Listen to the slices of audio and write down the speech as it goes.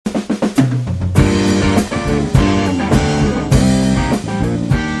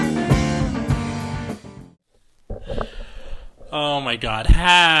Oh my god.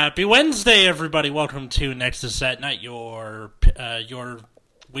 Happy Wednesday, everybody. Welcome to Nexus at Night, your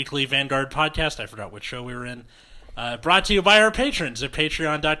weekly Vanguard podcast. I forgot which show we were in. Brought to you by our patrons at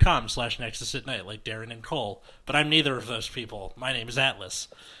patreon.com/Nexus at Night, like Darren and Cole. But I'm neither of those people. My name is Atlas.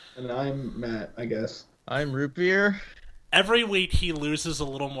 And I'm Matt, I guess. I'm Root Beer. Every week he loses a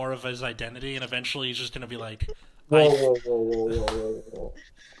little more of his identity, and eventually he's just going to be like... Whoa.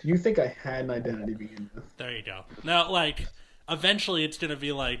 You think I had an identity to begin with? There you go. Now, eventually it's going to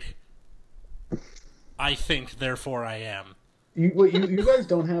be like, I think, therefore I am. You guys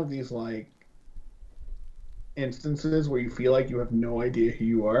don't have these, instances where you feel like you have no idea who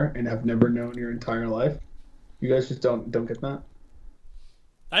you are and have never known your entire life? You guys just don't get that?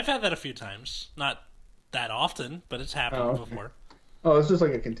 I've had that a few times. Not that often, but it's happened before. Oh, it's just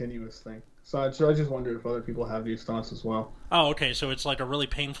like a continuous thing. So I just wonder if other people have these thoughts as well. Oh, okay, so it's like a really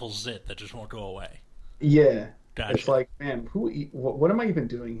painful zit that just won't go away. Yeah. Gotcha. It's like, man, what am I even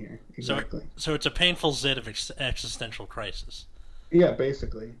doing here? Exactly. So it's a painful zit of existential crisis. Yeah,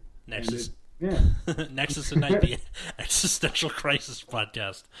 basically. Nexus. Yeah. Nexus and Night, the Existential Crisis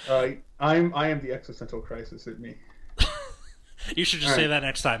podcast. I am the existential crisis at me. You should just say that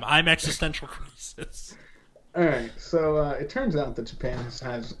next time. I'm Existential Crisis. Alright, so it turns out that Japan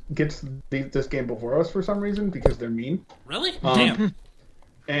gets this game before us for some reason because they're mean. Really? Damn.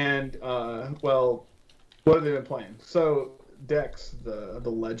 And, what have they been playing? So, Dex, the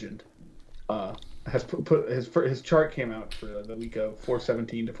legend, has put his chart came out for the week of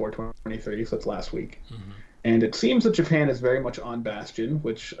 417 to 423, so that's last week. Mm-hmm. And it seems that Japan is very much on Bastion,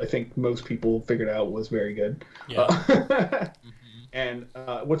 which I think most people figured out was very good. Yeah. Mm-hmm. And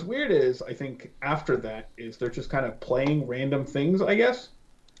what's weird is, I think after that is they're just kind of playing random things, I guess.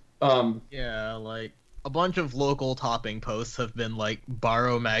 Yeah, like a bunch of local topping posts have been like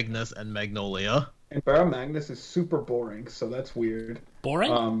Barrow Magnus and Magnolia. And Barrow Magnus is super boring, so that's weird.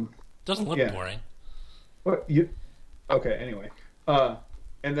 Boring? Doesn't look boring. What you? Okay, anyway. And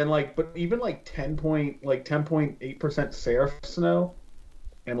then but even 10.8% Seraph Snow,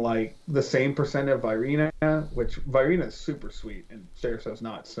 and the same percent of Virina, which Virina is super sweet and Seraph's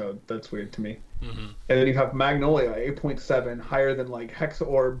not, so that's weird to me. Mm-hmm. And then you have Magnolia 8.7, higher than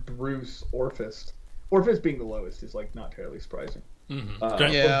Hexaorb, Bruce, Orphist. Orphist being the lowest is not terribly surprising. Mm-hmm.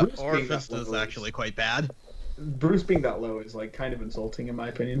 Orphist is actually quite bad. Bruce being that low is kind of insulting in my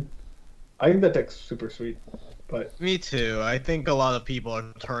opinion. I think that deck's super sweet, but me too. I think a lot of people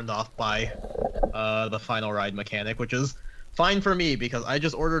are turned off by the final ride mechanic, which is fine for me because I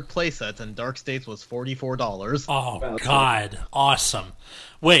just ordered playsets and Dark States was $44. Oh wow, God, awesome!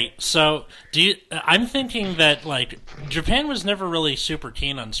 Wait, so I'm thinking that Japan was never really super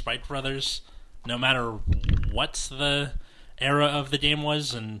keen on Spike Brothers, no matter what the era of the game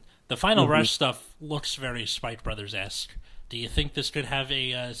was, and the Final Rush stuff looks very Spike Brothers-esque. Do you think this could have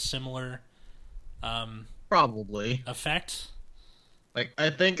a similar probably effect?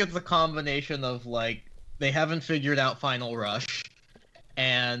 I think it's a combination of they haven't figured out Final Rush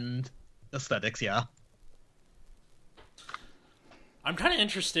and aesthetics. Yeah, I'm kind of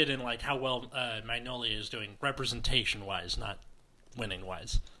interested in how well Magnolia is doing representation wise, not winning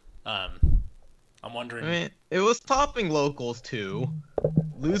wise. I'm wondering. I mean, it was topping locals too,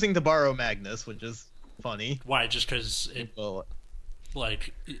 losing to Barrow Magnus, which is funny. Why? Just because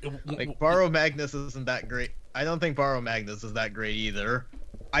Barrow Magnus isn't that great. I don't think Barrow Magnus is that great either.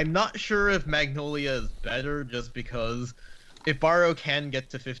 I'm not sure if Magnolia is better, just because if Barrow can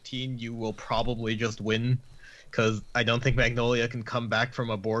get to 15, you will probably just win, because I don't think Magnolia can come back from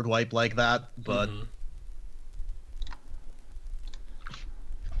a board wipe like that, but...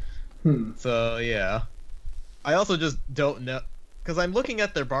 So, yeah. I also just don't know, because I'm looking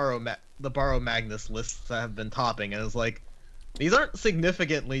at their the Barrow Magnus lists that have been topping, and it's these aren't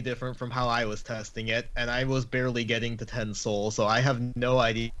significantly different from how I was testing it, and I was barely getting to 10 soul, so I have no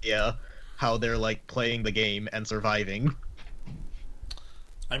idea how they're playing the game and surviving.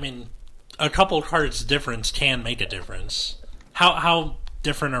 I mean, a couple cards difference can make a difference. How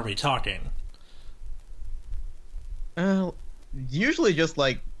different are we talking? Usually just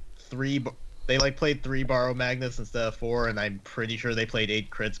 3. They played 3 Barrow Magnus instead of 4, and I'm pretty sure they played 8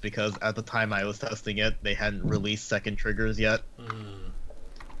 crits because at the time I was testing it, they hadn't released second triggers yet.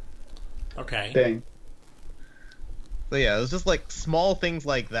 Okay. Dang. So yeah, it was just small things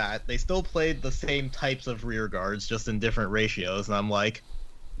like that. They still played the same types of rear guards, just in different ratios, and I'm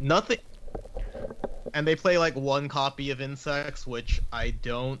nothing. And they play 1 copy of insects, which I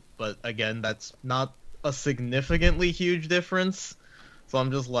don't, but again, that's not a significantly huge difference. So I'm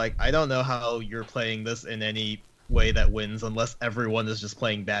just I don't know how you're playing this in any way that wins unless everyone is just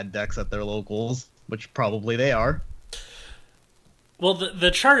playing bad decks at their locals, which probably they are. Well,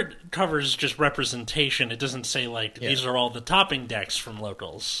 the chart covers just representation. It doesn't say, like, these are all the topping decks from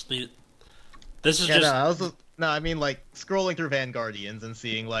locals. This is just... No, I mean, like, scrolling through Vanguardians and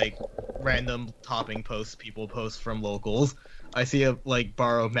seeing, like, random topping posts people post from locals. I see, like,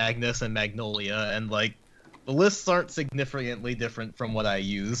 Borrow Magnus and Magnolia, and, like, the lists aren't significantly different from what I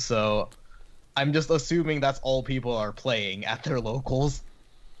use, so I'm just assuming that's all people are playing at their locals.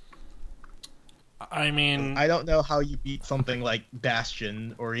 I mean... I don't know how you beat something like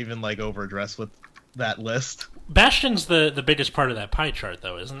Bastion, or even, like, Overdress with that list. Bastion's the biggest part of that pie chart,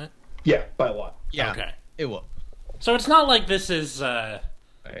 though, isn't it? Yeah, by a lot. Yeah, okay. It will. So it's not like this is, Right.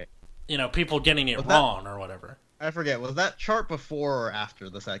 you know, people getting it wrong or whatever. I forget, was that chart before or after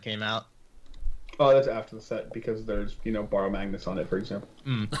the set came out? Oh, that's after the set, because there's, you know, Borrow Magnus on it, for example.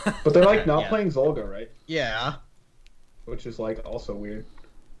 Mm. But they're, like, not playing Zolga, right? Yeah. Which is, like, also weird.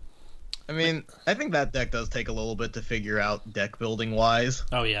 I mean, I think that deck does take a little bit to figure out deck building wise.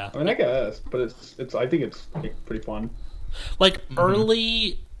 Oh, yeah. I mean, I guess, but it's I think it's like, pretty fun. Like,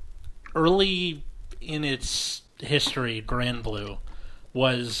 early in its history, Grand Blue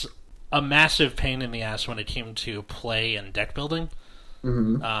was a massive pain in the ass when it came to play and deck building.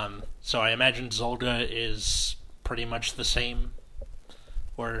 Mm-hmm. So I imagine Zolga is pretty much the same.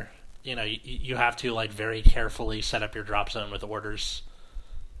 Or, you know, you have to, like, very carefully set up your drop zone with orders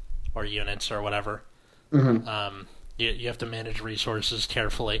or units or whatever. Mm-hmm. You have to manage resources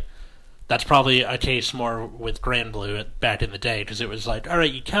carefully. That's probably a case more with Grand Blue back in the day, because it was like, all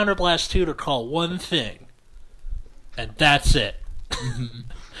right, you counterblast 2 to call one thing, and that's it.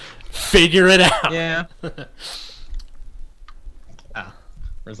 Figure it out. Yeah.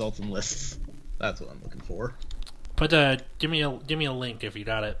 Results and lists. That's what I'm looking for. But give me a link if you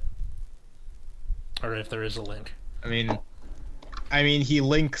got it, or if there is a link. I mean, he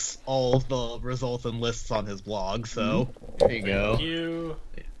links all of the results and lists on his blog, so there you go. Thank you.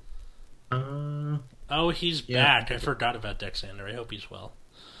 Oh, he's back. I forgot about Dexander. I hope he's well.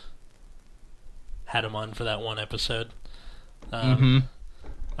 Had him on for that one episode. All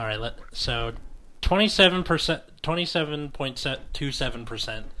right, so 27%,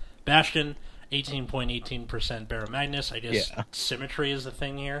 27.27%. Bastion, 18.18%. Barrow Magnus. I guess symmetry is the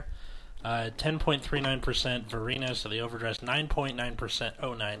thing here. 10.39% Verena, so the overdress.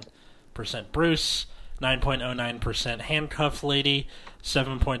 9.9% Bruce. 9.09% Handcuff Lady,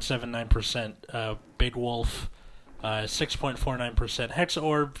 7.79% Big Wolf, 6.49% Hex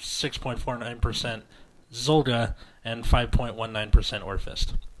Orb, 6.49% Zolga, and 5.19%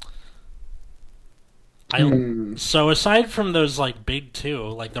 Orfist. So aside from those like big two,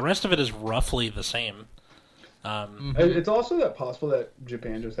 like the rest of it is roughly the same. It's also that possible that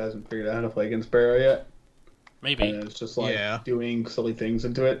Japan just hasn't figured out how to play against Barrow yet. Maybe. And it's just like doing silly things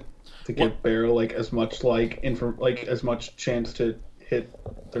into it to give Barrow like as much as much chance to hit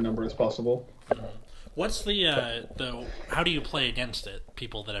their number as possible. What's the how do you play against it?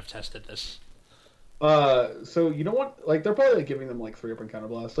 People that have tested this. So you know what? Like they're probably like giving them like 3-up and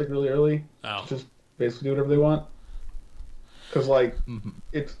counterblast like really early. Oh. Just basically do whatever they want. Because like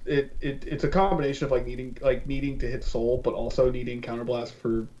it's a combination of like needing to hit Soul, but also needing counterblast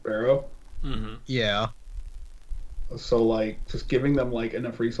for Barrow. Mm-hmm. Yeah. So like just giving them like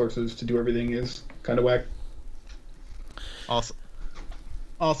enough resources to do everything is kind of whack.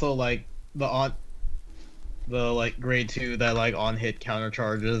 Also like the like grade 2 that like on hit counter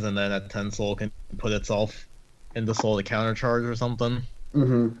charges, and then at 10 Soul can put itself into Soul to counter charge or something.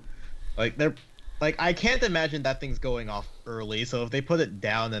 Mm-hmm. Like they're like I can't imagine that thing's going off early. So if they put it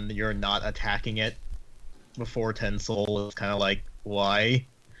down and you're not attacking it before 10 Soul, it's kind of like why?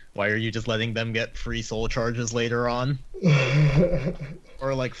 Why are you just letting them get free Soul charges later on?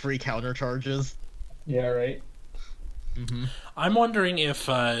 Or like free counter charges? Yeah, right. Mm-hmm. I'm wondering if,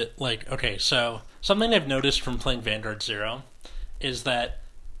 okay, so something I've noticed from playing Vanguard Zero is that,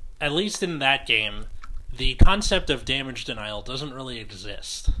 at least in that game, the concept of damage denial doesn't really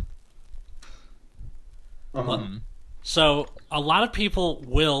exist. Uh-huh. So, a lot of people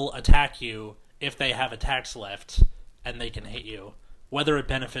will attack you if they have attacks left, and they can hit you, whether it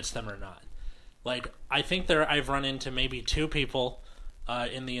benefits them or not. Like, I think I've run into maybe 2 people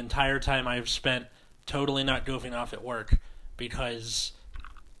in the entire time I've spent totally not goofing off at work, because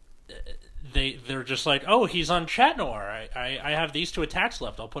they're just like, oh, he's on Chat Noir. I have these 2 attacks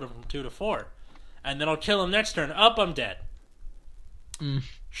left. I'll put him from 2 to 4. And then I'll kill him next turn. Up, I'm dead.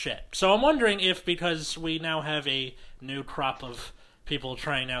 Shit. So I'm wondering if, because we now have a new crop of people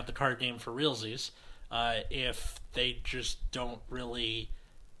trying out the card game for realsies, if they just don't really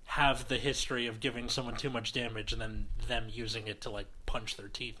have the history of giving someone too much damage and then them using it to like punch their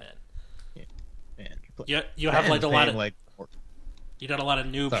teeth in. Man, You have like a lot of You got a lot of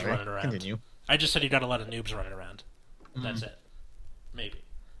noobs Sorry, running around. continue. I just said you got a lot of noobs running around. That's it. Maybe.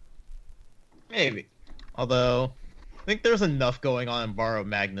 Although, I think there's enough going on in Borrow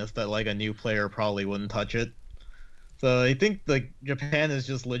Magnus that like a new player probably wouldn't touch it. So I think like Japan is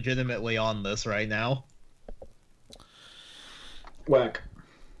just legitimately on this right now. Whack.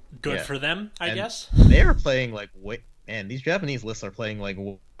 Good Yeah. for them, I And guess. They are playing like man, these Japanese lists are playing like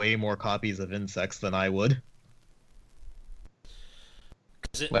way more copies of Insects than I would.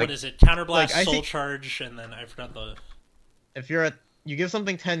 What is it? Counterblast, like, I Soul think- Charge, and then I forgot the... If you're at you give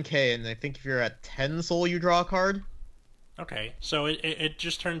something 10k, and I think if you're at 10 soul, you draw a card. Okay, so it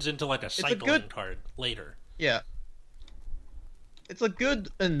just turns into like a cycling good- card later. Yeah. It's a good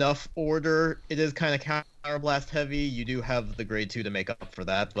enough order. It is kind of counterblast heavy. You do have the grade 2 to make up for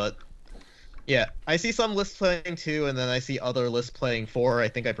that, but yeah, I see some lists playing 2, and then I see other lists playing 4. I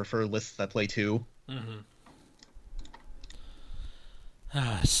think I prefer lists that play 2.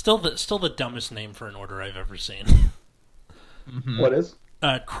 Still the dumbest name for an order I've ever seen. What is?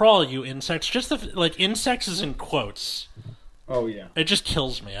 Crawl, you insects. Just like insects is in quotes. Oh yeah. It just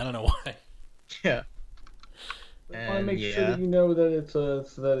kills me. I don't know why. Yeah. I want to And make sure yeah. that you know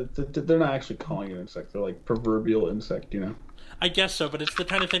that they're not actually calling it insect. They're like proverbial insect, you know. I guess so, but it's the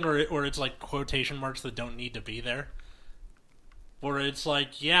kind of thing where it's like quotation marks that don't need to be there. Where it's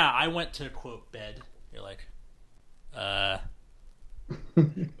like, yeah, I went to quote bed. You're like,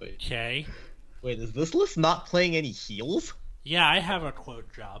 okay. Wait, is this list not playing any heals? Yeah, I have a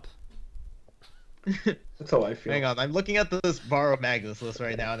quote job. That's how I feel. Hang on, I'm looking at this Borrow Magnus list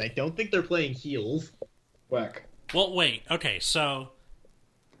right now, and I don't think they're playing heals. Whack. Well, wait. Okay, so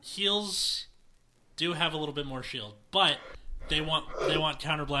heals do have a little bit more shield, but they want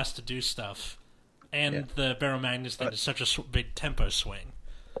Counterblast to do stuff, and the Barrow Magnus thing is such a big tempo swing.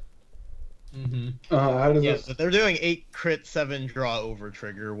 How does Yeah, this? but they're doing 8 crit 7 draw over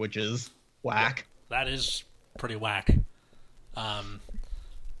trigger, which is whack. That is pretty whack. I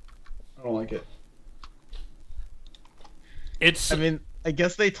don't like it. It's I mean, I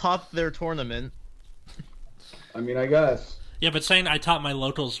guess they topped their tournament. I mean, I guess. yeah, but saying I taught my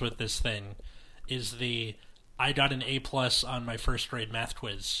locals with this thing is I got an A+ on my first grade math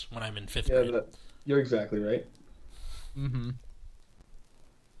quiz when I'm in 5th Yeah, grade. you're exactly right.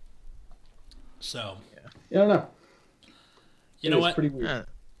 So Yeah, I don't know. you know It's what? Pretty weird. Eh,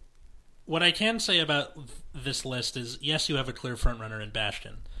 What I can say about this list is, yes, you have a clear frontrunner in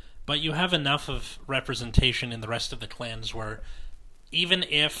Bastion, but you have enough of representation in the rest of the clans where even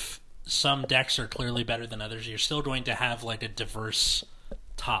if some decks are clearly better than others, you're still going to have like a diverse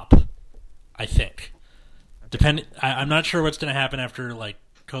top, I think. I'm not sure what's going to happen after like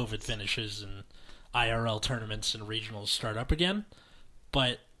COVID finishes and IRL tournaments and regionals start up again,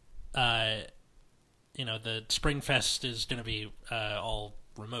 but you know, the Spring Fest is going to be all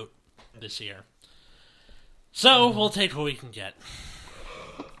remote this year. So we'll take what we can get.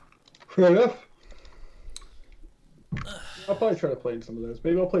 Fair enough. I'll probably try to play in some of those.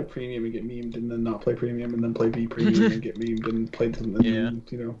 Maybe I'll play premium and get memed, and then not play premium, and then play V premium and get memed, and play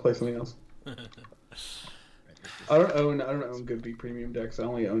something, play something else. I don't own good V premium decks. I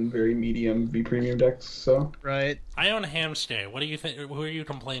only own very medium V premium decks. So, right. I own Hamstay. What do you think? Who are you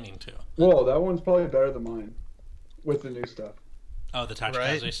complaining to? well, that one's probably better than mine, with the new stuff. Oh, the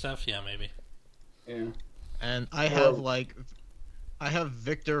Tachikaze Right. stuff? Yeah, maybe. Yeah. And I have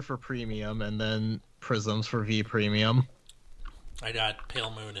Victor for premium, and then Prisms for V premium. I got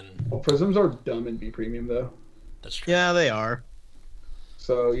Pale Moon, and Well, Prisms are dumb in V premium though. that's true. Yeah, they are.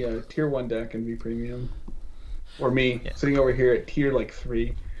 So yeah, tier 1 deck in V premium. Or me sitting over here at tier like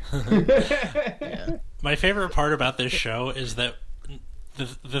 3. Yeah. My favorite part about this show is that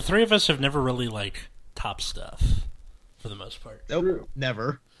the three of us have never really like top stuff for the most part. Nope, True.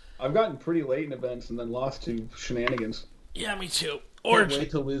 never. I've gotten pretty late in events and then lost to shenanigans. Yeah, me too. Or Can't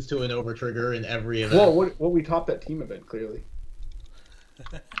wait to lose to an overtrigger in every event. Well, what we topped that team event clearly.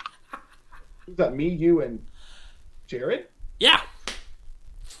 Who's that? Me, you, and Jared? yeah,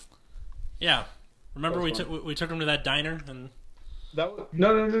 yeah. Remember That we was took we took him to that diner and That was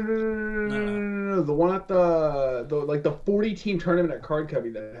no. The one at the 40 team tournament at Card Cubby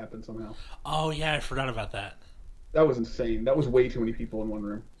that happened somehow. oh yeah, I forgot about that. That was insane. That was way too many people in one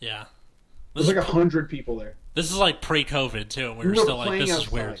room. Yeah, There's like 100 people there. this is like pre-COVID too, and we were were still like, playing this is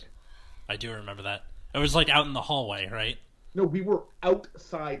outside. weird. I do remember that. It was like out in the hallway, right? No, we were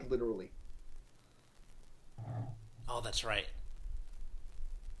outside literally. Oh, that's right.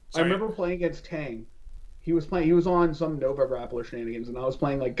 I remember playing against Tang. He was on some Nova Grappler shenanigans, and I was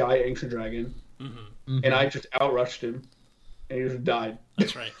playing like Guy Ancient Dragon, and I just outrushed him, and he just died.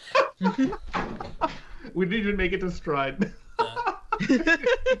 That's right. We didn't even make it to Stride.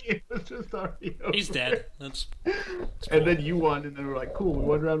 The game was just already over. He's dead. That's cool. And then you won, and then we're like, cool, we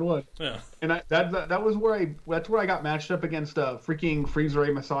won round one. Yeah. And that was where I got matched up against freaking Freezer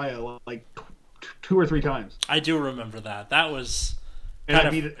Ray Messiah like 2 or 3 times. I do remember that. That was And I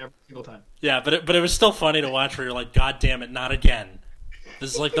beat it every single time. Yeah, but it was still funny to watch where you're like, God damn it, not again.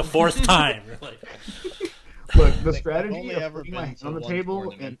 This is like the 4th time. You're like, Look, the I've strategy only of ever putting been my hand to on the one table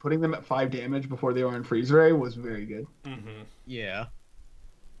tournament. and putting them at 5 damage before they were in Freeze Ray was very good. Yeah.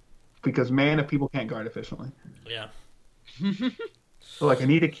 Because, man, if people can't guard efficiently. yeah. So, like, I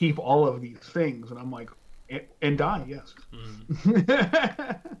need to keep all of these things. And I'm like, and die, yes.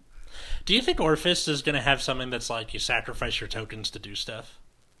 Do you think Orphist is going to have something that's like you sacrifice your tokens to do stuff?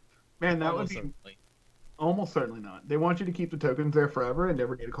 Man, that Almost would be certainly. almost certainly not. They want you to keep the tokens there forever and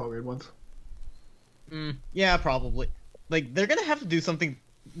never need to call grade ones. Yeah, probably. Like, they're gonna have to do something.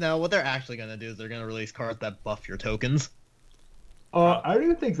 No, what they're actually gonna do is they're gonna release cards that buff your tokens. I don't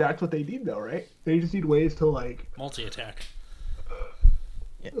even think that's what they need, though, right? They just need ways to, like... Multi-attack.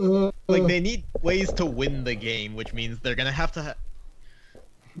 Like, they need ways to win the game, which means they're gonna have to.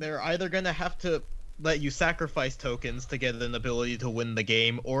 They're either gonna have to let you sacrifice tokens to get an ability to win the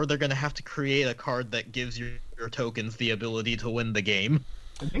game, or they're gonna have to create a card that gives your tokens the ability to win the game.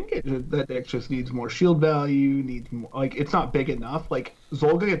 I think that deck just needs more shield value, needs more... Like, it's not big enough. Like,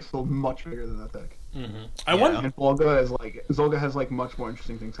 Zolga gets still much bigger than that deck. I wonder. And Zolga has, like, much more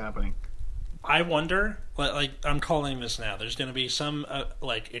interesting things happening. I wonder. Like I'm calling this now. There's going to be some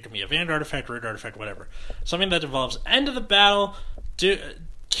like it can be a Vanguard artifact, Raid artifact, whatever. Something that involves end of the battle.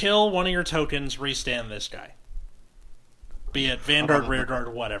 Kill one of your tokens. Restand this guy. Be it Vanguard,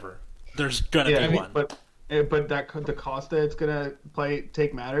 Rearguard, whatever. There's gonna be one. But the cost that it's gonna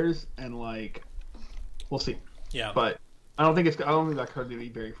take matters, and like we'll see. Yeah. But I don't think that card's gonna be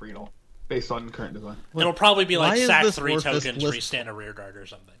very free at all, based on current design. It'll probably be like Why is sack this 3 Orphist tokens, list- restand a Rearguard or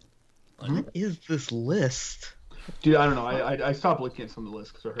something. What is this list? Dude, I don't know. I stopped looking at some of the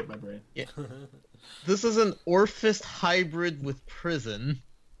lists because it hurt my brain. Yeah. This is an Orphist hybrid with Prison.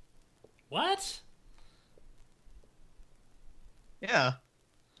 What? Yeah.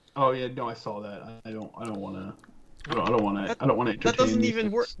 Oh yeah, no, I saw that. I don't want to. I don't want to. That doesn't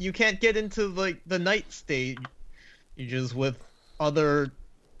even work. You can't get into like the night stages with other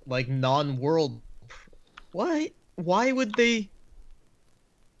like non-world. Why? Why would they?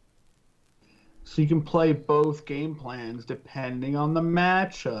 So you can play both game plans depending on the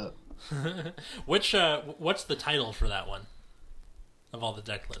matchup. What's the title for that one? Of all the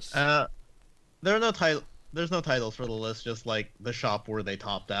deck lists. There are no title. There's no titles for the list. Just like the shop where they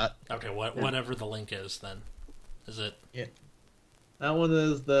topped at. Okay, whatever the link is, then. Is it Yeah. That one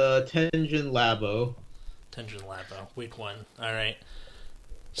is the Tenjin Labo. Tenjin Labo, week 1. All right.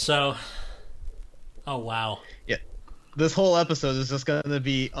 So, oh wow. Yeah. This whole episode is just going to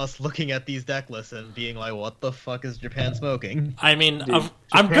be us looking at these deck lists and being like, "What the fuck is Japan smoking?" I mean, Dude,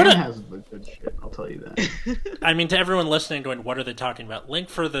 I'm Japan gonna. has the good shit. I'll tell you that. I mean, to everyone listening, going, what are they talking about? Link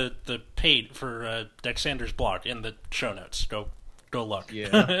for the paid for Dexander's blog in the show notes. Go look.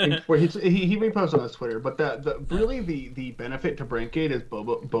 Yeah. Where he reposted on his Twitter, but the benefit to Brinkade is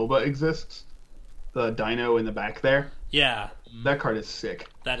Boba exists, the dino in the back there. Yeah, That card is sick.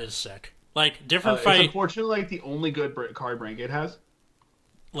 that is sick. Like different It's fight, unfortunately like the only good card Brinkade has.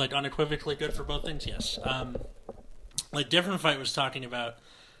 like unequivocally good for both things. Yes. Like different fight was talking about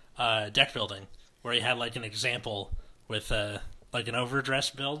deck building, where he had like an example with like an overdress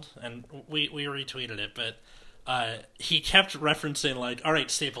build, and we retweeted it, but. He kept referencing like, all right,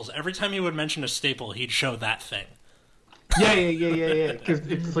 staples. Every time he would mention a staple, he'd show that thing. Yeah. Because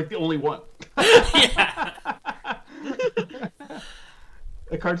it's like the only one. Yeah,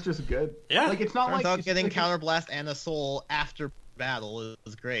 The card's just good. Yeah. Like it's not Turns like out it's getting like, Counterblast and a Soul after battle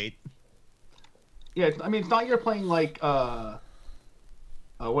is great. Yeah, I mean it's not you're playing like what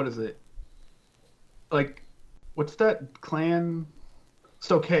is it? Like what's that clan?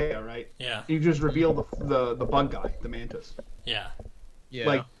 Stokea, right? yeah, You just reveal the bug guy, the mantis. yeah. Yeah.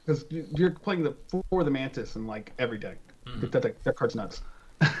 Like because you're playing for the mantis in like every deck. That card's nuts.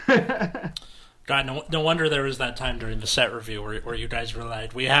 God, no wonder there was that time during the set review where you guys were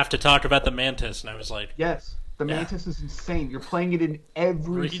like, we have to talk about the mantis, and I was like, Yes, the Yeah. mantis is insane. You're playing it in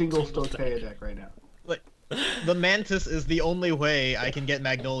every Every single single Stokea deck right now. like, the Mantis is the only way I can get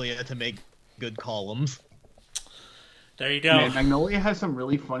Magnolia to make good columns. there you go. Man, Magnolia has some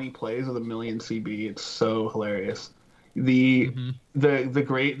really funny plays with a million CB. It's so hilarious. The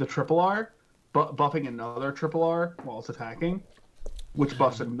triple R buffing another triple R while it's attacking, which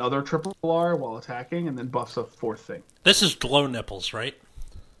buffs another triple R while attacking, and then buffs a fourth thing. This is glow nipples, right?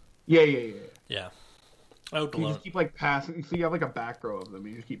 Yeah. Yeah. Oh, You glow. just keep like passing. So you have like a back row of them.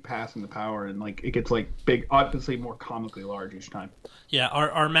 You just keep passing the power, and like it gets like big, obviously more comically large each time. Yeah,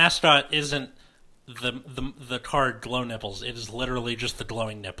 our mascot isn't the card glow nipples. It is literally just the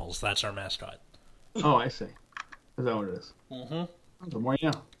glowing nipples. That's our mascot. Oh, I see. Is that what it is? Mm-hmm. The more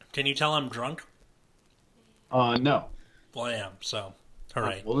you know. Can you tell I'm drunk? No. Well, I am. So, all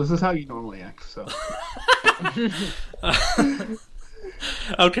right. Well, this is how you normally act. So.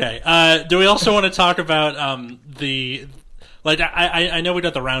 Okay. Do we also want to talk about the like? I know we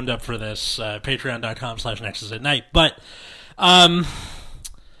got the roundup for this Patreon.com/Nexus at Night, but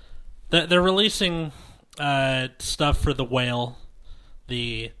they're releasing stuff for the whale,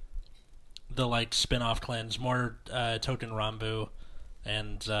 the like spin-off clans, more Token Rambu,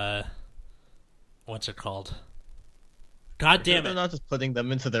 and what's it called? God damn They're it! not just putting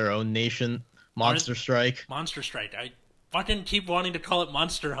them into their own nation. Monster Strike. Monster Strike. I fucking keep wanting to call it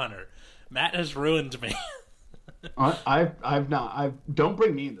Monster Hunter. Matt has ruined me. I've not. Don't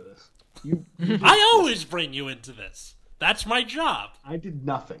bring me into this. You I always bring you into this. That's my job. I did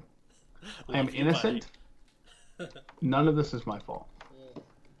nothing. I am Love you, innocent. None of this is my fault.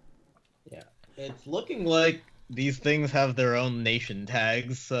 Yeah. It's looking like these things have their own nation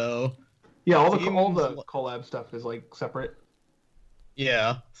tags, so Yeah, all the Seems- collab stuff is like separate.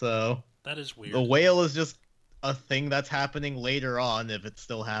 yeah, so That is weird. the whale is just a thing that's happening later on, if it's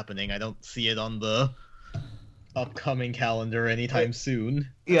still happening. I don't see it on the upcoming calendar anytime soon.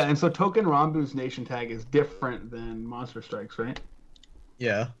 Yeah, and so Token Rambu's nation tag is different than Monster Strike's, right?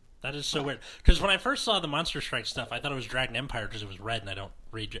 Yeah. That is so weird. Because when I first saw the Monster Strike stuff, I thought it was Dragon Empire because it was red, and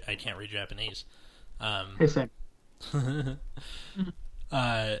I can't read Japanese. Hey, Sam.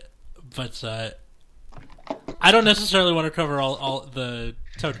 But I don't necessarily want to cover all the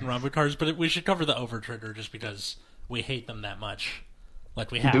Token Rambu cards, but we should cover the Overtrigger just because we hate them that much.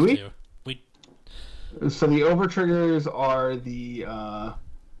 Like we have Do we? to. We So the overtriggers are the.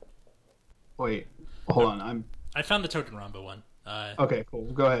 Wait, hold on. I found the Token Rambu one. Okay, cool.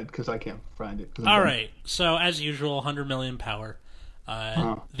 Go ahead, because I can't find it. All right. So as usual, 100 million power.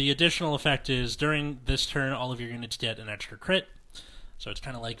 The additional effect is during this turn, all of your units get an extra crit. So it's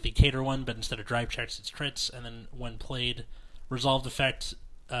kind of like the Cater one, but instead of drive checks, it's crits. And then when played, resolved effect.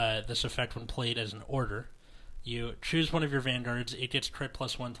 This effect when played as an order. You choose one of your vanguards. It gets crit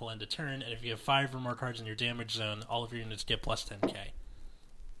 +1 till end of turn, and if you have 5 or more cards in your damage zone, all of your units get plus 10k.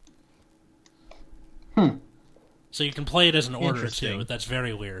 So you can play it as an order Interesting. too. That's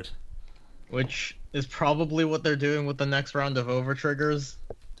very weird. Which is probably what they're doing with the next round of overtriggers.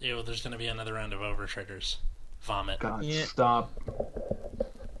 Ew, there's going to be another round of over triggers. Vomit. God, Yeah. stop.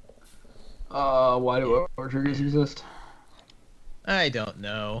 Why do overtriggers exist? I don't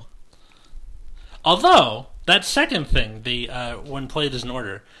know. Although that second thing, the when played as an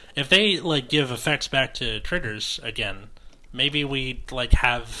order, if they like give effects back to triggers again, maybe we like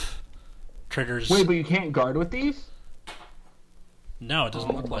have triggers. Wait, but you can't guard with these? No, it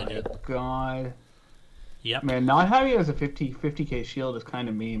doesn't look like it. God. Yep. Man, not having it as a 50k shield is kind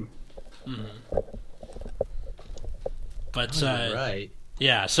of mean. But right.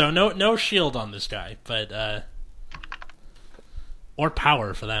 yeah, so no shield on this guy, but or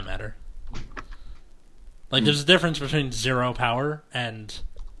power for that matter. Like there's a difference between 0 power and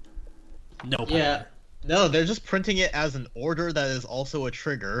no power. Yeah. No, they're just printing it as an order that is also a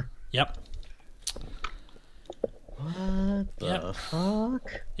trigger. Yep. What the Yep.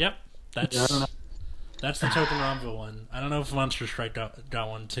 fuck? Yep. I don't know. That's the Token Rambu one. I don't know if Monster Strike got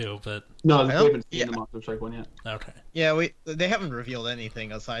one too, but No, I we don't- haven't seen yeah. the Monster Strike one yet. okay. Yeah, they haven't revealed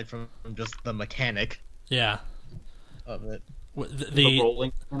anything aside from just the mechanic Yeah. of it. The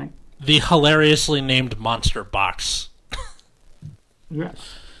rolling mechanic. The hilariously named Monster Box. Yeah.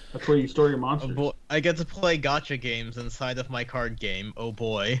 That's where you store your Oh monsters. boy, I get to play gotcha games inside of my card game. Oh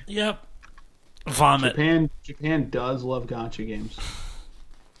boy. Yep. Vomit. Japan does love gotcha games.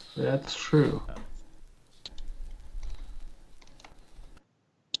 That's true.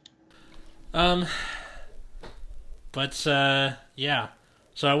 But yeah.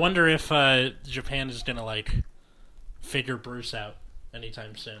 So I wonder if Japan is gonna like figure Bruce out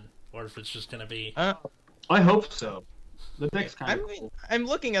anytime soon, or if it's just gonna be. I hope so. The deck's kind of cool. I'm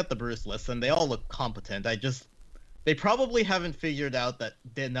looking at the Bruce list and they all look competent. They probably haven't figured out that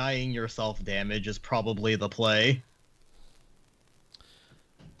denying yourself damage is probably the play.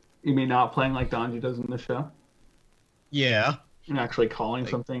 You mean not playing like Donji does in the show? Yeah. And actually calling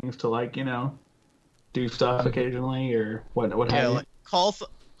some things to, like, you know, do stuff occasionally, or what Yeah, have you? like,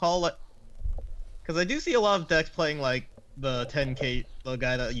 call it. Because I do see a lot of decks playing like the 10k, the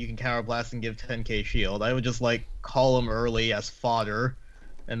guy that you can counter blast and give 10k shield. I would just like call him early as fodder,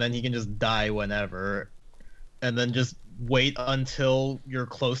 and then he can just die whenever. and then just wait until you're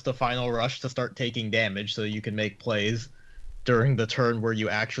close to final rush to start taking damage so you can make plays during the turn where you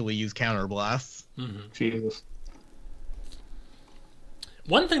actually use counterblasts. Jesus.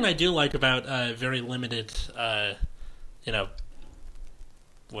 One thing I do like about very limited,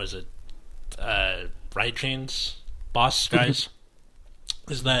 was it Right Chains boss guys,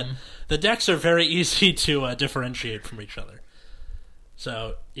 is that the decks are very easy to differentiate from each other.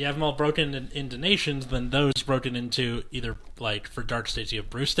 So you have them all broken into nations, then those broken into either, like, for Dark States, you have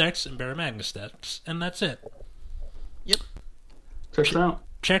Bruce decks and Barry Magnus decks, and that's it. Yep. Checks out.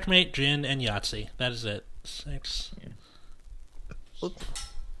 Checkmate, Jin, and Yahtzee. That is it. 6. Yeah.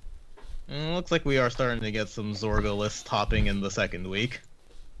 Looks like we are starting to get some Zorga lists topping in the second week.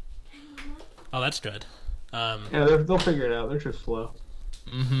 Oh, that's good. Yeah, they'll figure it out. They're just slow.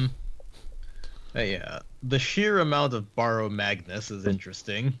 Yeah, the sheer amount of Borrow Magnus is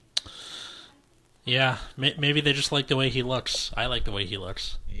interesting. Yeah, maybe they just like the way he looks. I like the way he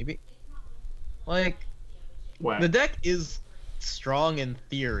looks. Maybe. Like, Wow. the deck is strong in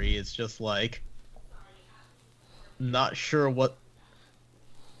theory, it's just like, not sure what...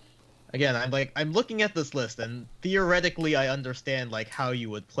 Again, I'm looking at this list, and theoretically I understand, like, how you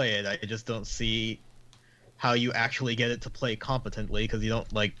would play it. I just don't see how you actually get it to play competently, because you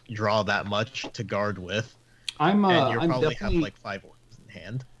don't, like, draw that much to guard with. And you probably have, like, 5 orders in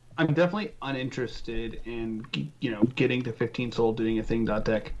hand. I'm definitely uninterested in, getting to 15 soul doing a thing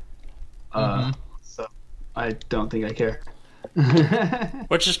deck. So I don't think I care.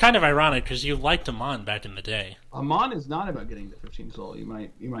 Which is kind of ironic, because you liked Amon back in the day. Amon is not about getting to 15 soul. You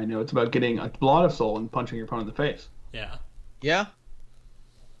might know it's about getting a lot of soul and punching your opponent in the face. Yeah. Yeah?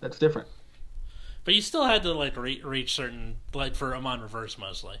 That's different. But you still had to, like, reach certain, like, for Amon Reverse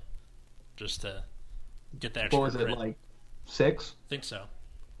mostly, just to get the extra What was it, crit. like 6? I think so.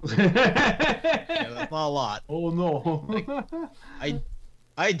 Yeah, that's not a lot. Oh no.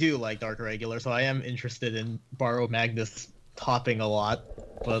 I do like Dark Regular, so I am interested in Borrow Magnus topping a lot,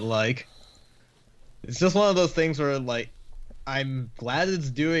 but, like, it's just one of those things where, like, I'm glad it's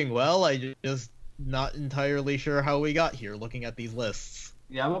doing well, I just not entirely sure how we got here looking at these lists.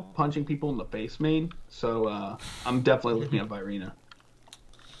 Yeah, I'm a punching people in the face main, so I'm definitely looking at Virina.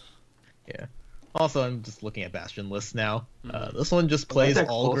 Yeah. Also, I'm just looking at Bastion lists now. This one just plays That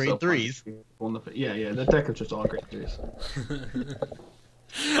deck all also grade punches 3s. people in the yeah, that deck is just all grade 3s.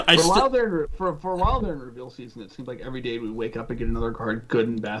 I For a while there, for a while there in reveal season, it seemed like every day we wake up and get another card good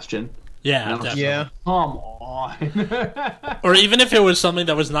in Bastion. Yeah, No. definitely. Yeah. Come on. Or even if it was something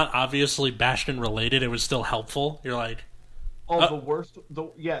that was not obviously Bastion related, it was still helpful. You're like, The worst.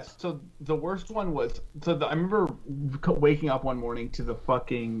 So the worst one was. I remember waking up one morning to the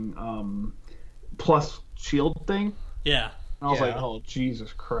fucking plus shield thing. yeah, And I was like, Yeah. oh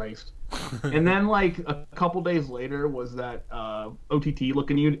Jesus Christ. And then like a couple days later was that OTT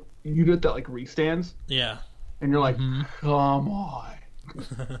looking unit that like restands, yeah. and you're like, come on.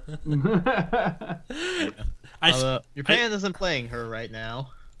 Japan isn't playing her right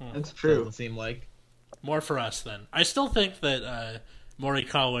now. That's true. Doesn't seem like. More for us then. I still think that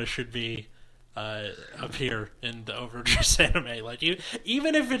Morikawa should be appear in the Overdress anime. Like,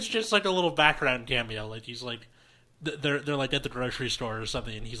 even if it's just like a little background cameo, like he's like they're like at the grocery store or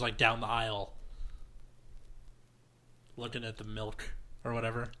something, and he's like down the aisle looking at the milk or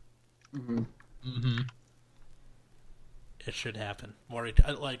whatever. It should happen.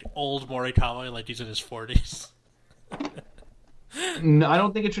 Like old Morikawa, like he's in his 40s. No, I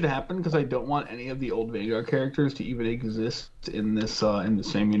don't think it should happen because I don't want any of the old Vanguard characters to even exist in this in the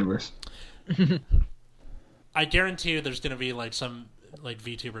same universe. I guarantee you, there's going to be like some like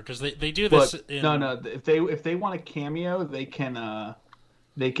VTuber because they do this. But In... no, if they want a cameo, they can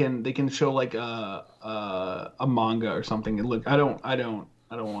show like a manga or something. And look, I don't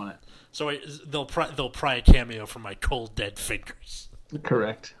want it. So they'll pry a cameo from my cold dead fingers.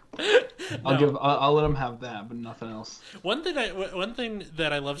 Correct. I'll let them have that, but nothing else. One thing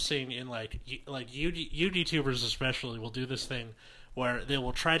that I love seeing in like YouTubers especially will do this thing where they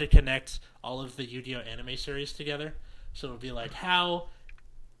will try to connect all of the Yu-Gi-Oh anime series together. So it'll be like how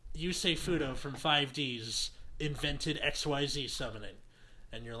Yusei Fudo from 5Ds invented XYZ summoning,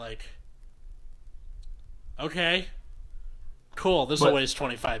 and you're like, okay. Cool. This will waste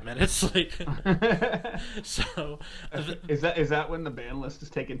 25 minutes. Like, so is that when the ban list is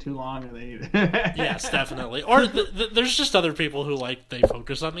taking too long and they need? Yes, definitely. Or there's just other people who like they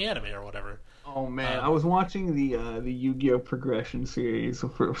focus on the anime or whatever. Oh man, I was watching the Yu-Gi-Oh progression series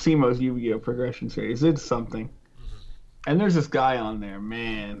for Simo's Yu-Gi-Oh progression series. It's something. And there's this guy on there,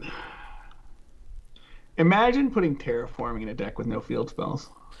 man. Imagine putting terraforming in a deck with no field spells.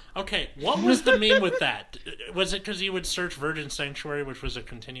 Okay, what was the meme with that? Was it because he would search Virgin Sanctuary, which was a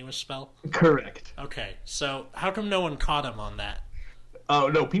continuous spell? Correct. Okay, so how come no one caught him on that? Oh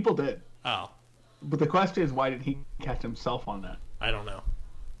no, people did. Oh, But the question is, why did he catch himself on that? I don't know.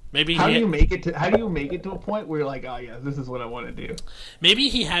 Maybe How he do you make it to a point where you're like, oh yeah, this is what I want to do? maybe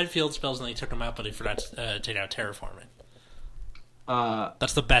he had field spells and they took him out, but he forgot to take out terraforming.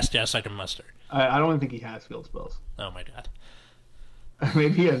 That's the best guess I can muster. I don't think he has field spells. Oh my god.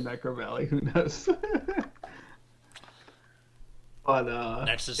 Maybe he has Necro Valley. Who knows? But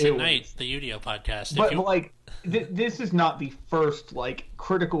Nexus it Ignite, was- the Udio podcast. But like, this is not the first like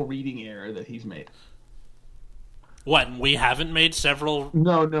critical reading error that he's made. What? We haven't made several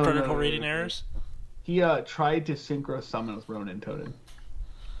No, critical reading errors. He tried to synchro summon with Ronin Totem.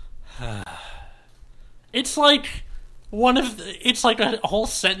 It's like it's like a whole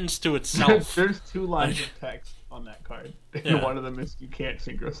sentence to itself. There's 2 lines of text on that card, and Yeah. one of them is you can't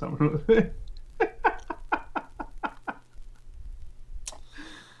synchro summon with it.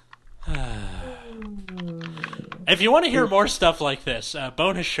 If you want to hear more stuff like this,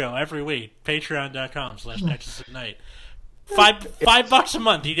 bonus show every week, patreon.com/NexusIgnite. $5 a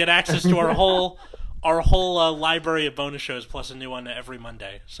month, you get access to our whole library of bonus shows plus a new one every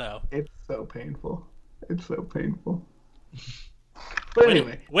Monday. So It's so painful. It's so painful. But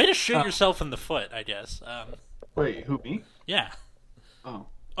anyway, way to shoot yourself in the foot, I guess. wait, who, me? Yeah. Oh.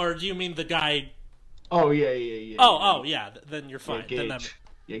 Or do you mean the guy? Oh yeah. Oh yeah. Then you're fine. Yeah, Then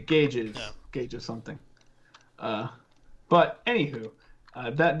Gage. I'm- Gage is something. But anywho,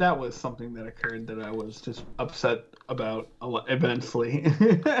 that was something that occurred that I was just upset about immensely.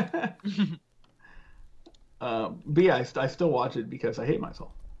 But yeah, I still watch it because I hate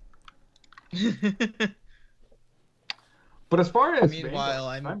myself. But as far as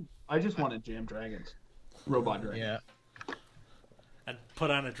Meanwhile, I just want to jam dragons, robot dragons. Yeah. and put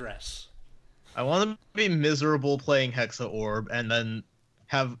on a dress. I want to be miserable playing Hexa Orb and then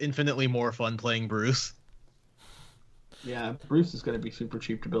have infinitely more fun playing Bruce. Yeah, Bruce is going to be super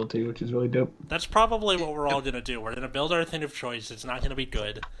cheap to build too, which is really dope. That's probably what we're all going to do. We're going to build our thing of choice. It's not going to be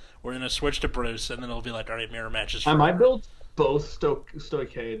good. We're going to switch to Bruce, and then it'll be like, all right, mirror matches. I forever. might build both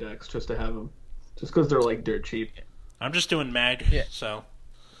Stoicheia decks just to have them, just because they're like dirt cheap. I'm just doing mag, Yeah. so...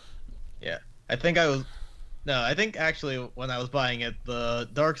 Yeah. I think actually when I was buying it, the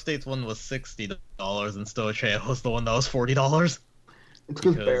Dark States one was $60 and Stoicheia was the one that was $40. It's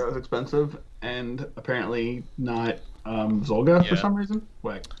because Because- Barrow's expensive and apparently not Zolga for Yeah. some reason.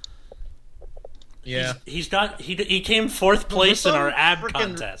 Wait, Yeah. He came fourth place in some our ab frickin-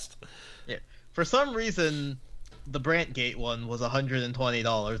 contest. Yeah. For some reason, the Brant Gate one was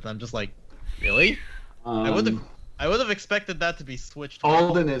 $120, and I'm just like, really? I would have expected that to be switched.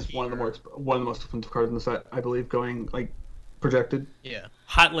 Alden is one of the most expensive cards in the set, I believe, going like projected. Yeah.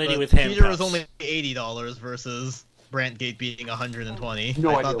 Hot lady But with handcuffs. Peter was only $80 versus Brant Gate being $120. No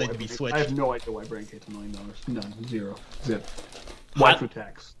I idea thought why they'd be Brand- switched. I have no idea why Brand Gate's $1 million. None, zero, zip. Hot- Waifu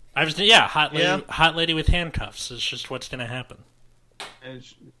tax. Hot lady with handcuffs is just what's going to happen. And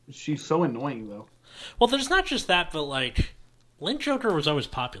she's so annoying though. Well, there's not just that, but like, Link Joker was always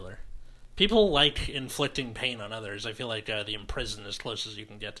popular. People like inflicting pain on others. I feel like the Imprison is close as you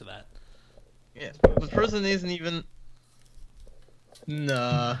can get to that. Yeah, but Prison isn't even.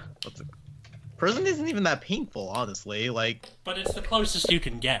 Nah. Prison isn't even that painful, honestly. Like, But it's the closest you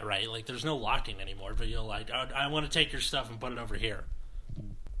can get, right? Like, there's no locking anymore, but you're like, I want to take your stuff and put it over here.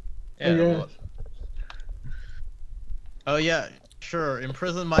 yeah. Yeah. well- Oh yeah, sure.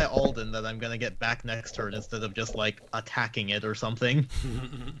 Imprison my Alden that I'm gonna get back next turn instead of just like attacking it or something.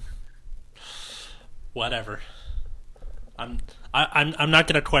 Whatever. I'm not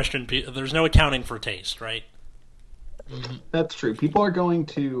going to question. There's no accounting for taste, right? That's true. People are going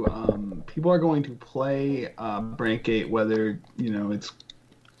to play Brand Gate whether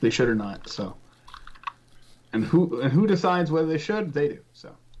they should or not. So, and who decides whether they should? They do.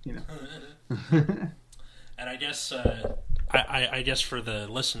 So And I guess I guess for the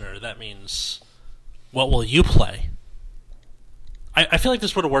listener that means, what will you play? I feel like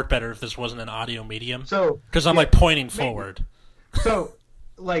this would have worked better if this wasn't an audio medium. So Because I'm yeah, like pointing maybe. forward. So,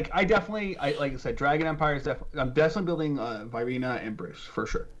 like, like I said, Dragon Empire is definitely. I'm definitely building Virina and Bruce for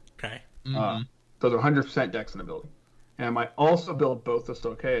sure. Okay. Those are 100% decks in the building, and I might also build both the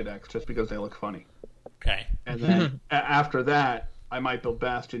Stoicheia decks just because they look funny. Okay. And then after that, I might build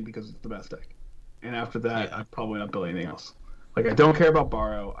Bastion because it's the best deck. And after that, I'm probably not building anything else. Like, I don't care about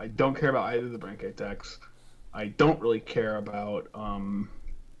Borrow. I don't care about either of the Brancate decks. I don't really care about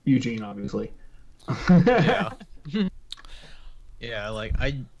Eugene, obviously. Yeah. Yeah, like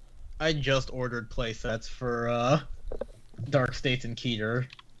I just ordered playsets for Dark States and Keter,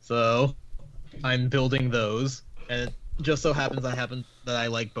 So I'm building those, and it just so happens that I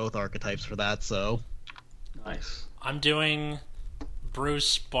like both archetypes for that. So Nice. I'm doing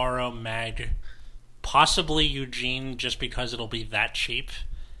Bruce, Borrow, Mag, possibly Eugene, just because it'll be that cheap.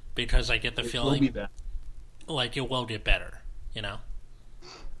 Because I get the It will feeling be that. like it will get better, you know?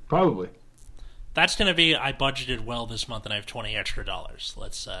 Probably. That's going to be, I budgeted well this month and I have $20 extra.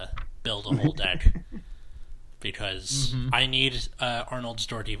 Let's build a whole deck. Because I need Arnold's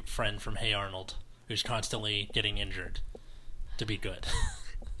dorky friend from Hey Arnold, who's constantly getting injured, to be good.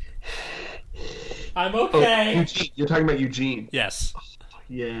 I'm okay. Eugene. You're talking about Eugene. Yes.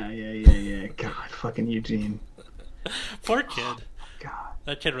 Yeah. God, fucking Eugene. Poor kid. God.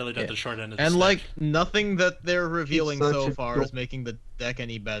 That kid really got the short end of the and stick. like nothing that they're revealing such so a far dope- is making the deck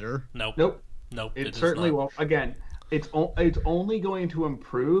any better. Nope. It is certainly not. won't. Again, it's only going to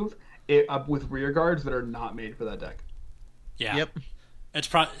improve with rear guards that are not made for that deck. Yeah. Yep. It's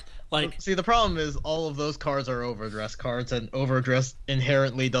probably like See, the problem is all of those cards are overdress cards, and overdress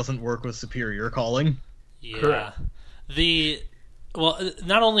inherently doesn't work with superior calling. yeah. Correct. Well,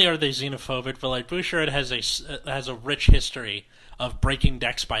 not only are they xenophobic, but like Bouchard has a rich history of breaking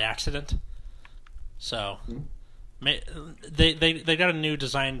decks by accident. So they got a new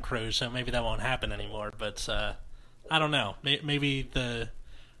design crew, so maybe that won't happen anymore. But I don't know. Maybe the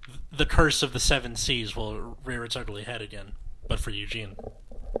curse of the Seven Seas will rear its ugly head again, but for Eugene.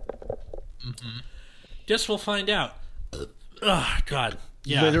 Guess we'll find out. Oh, God.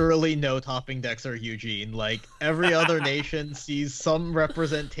 Yeah. Literally no topping decks are Eugene. Like, every other nation sees some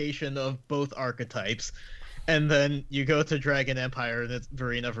representation of both archetypes, and then you go to Dragon Empire and it's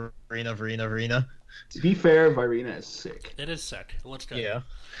Varina. To be fair, Virina is sick. It is sick. Let's go. Yeah.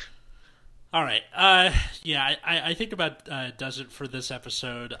 All right. Yeah, I think about does it for this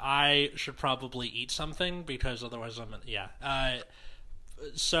episode. I should probably eat something because otherwise I'm... Yeah.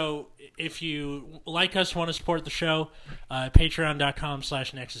 So if you like us, want to support the show,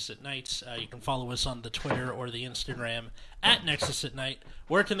 patreon.com/Nexus at Nights. You can follow us on the Twitter or the Instagram at Nexus at Night.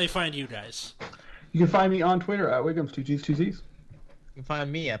 Where can they find you guys? You can find me on Twitter at Wiggums, 2Gs. You can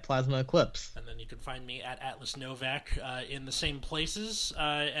find me at Plasma Eclipse. And then you can find me at Atlas Novak in the same places.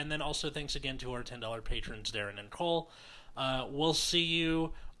 And then also thanks again to our $10 patrons, Darren and Cole. We'll see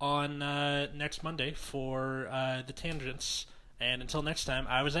you on next Monday for the Tangents. And until next time,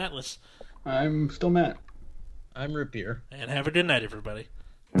 I was Atlas. I'm still Matt. I'm Root Beer. And have a good night, everybody.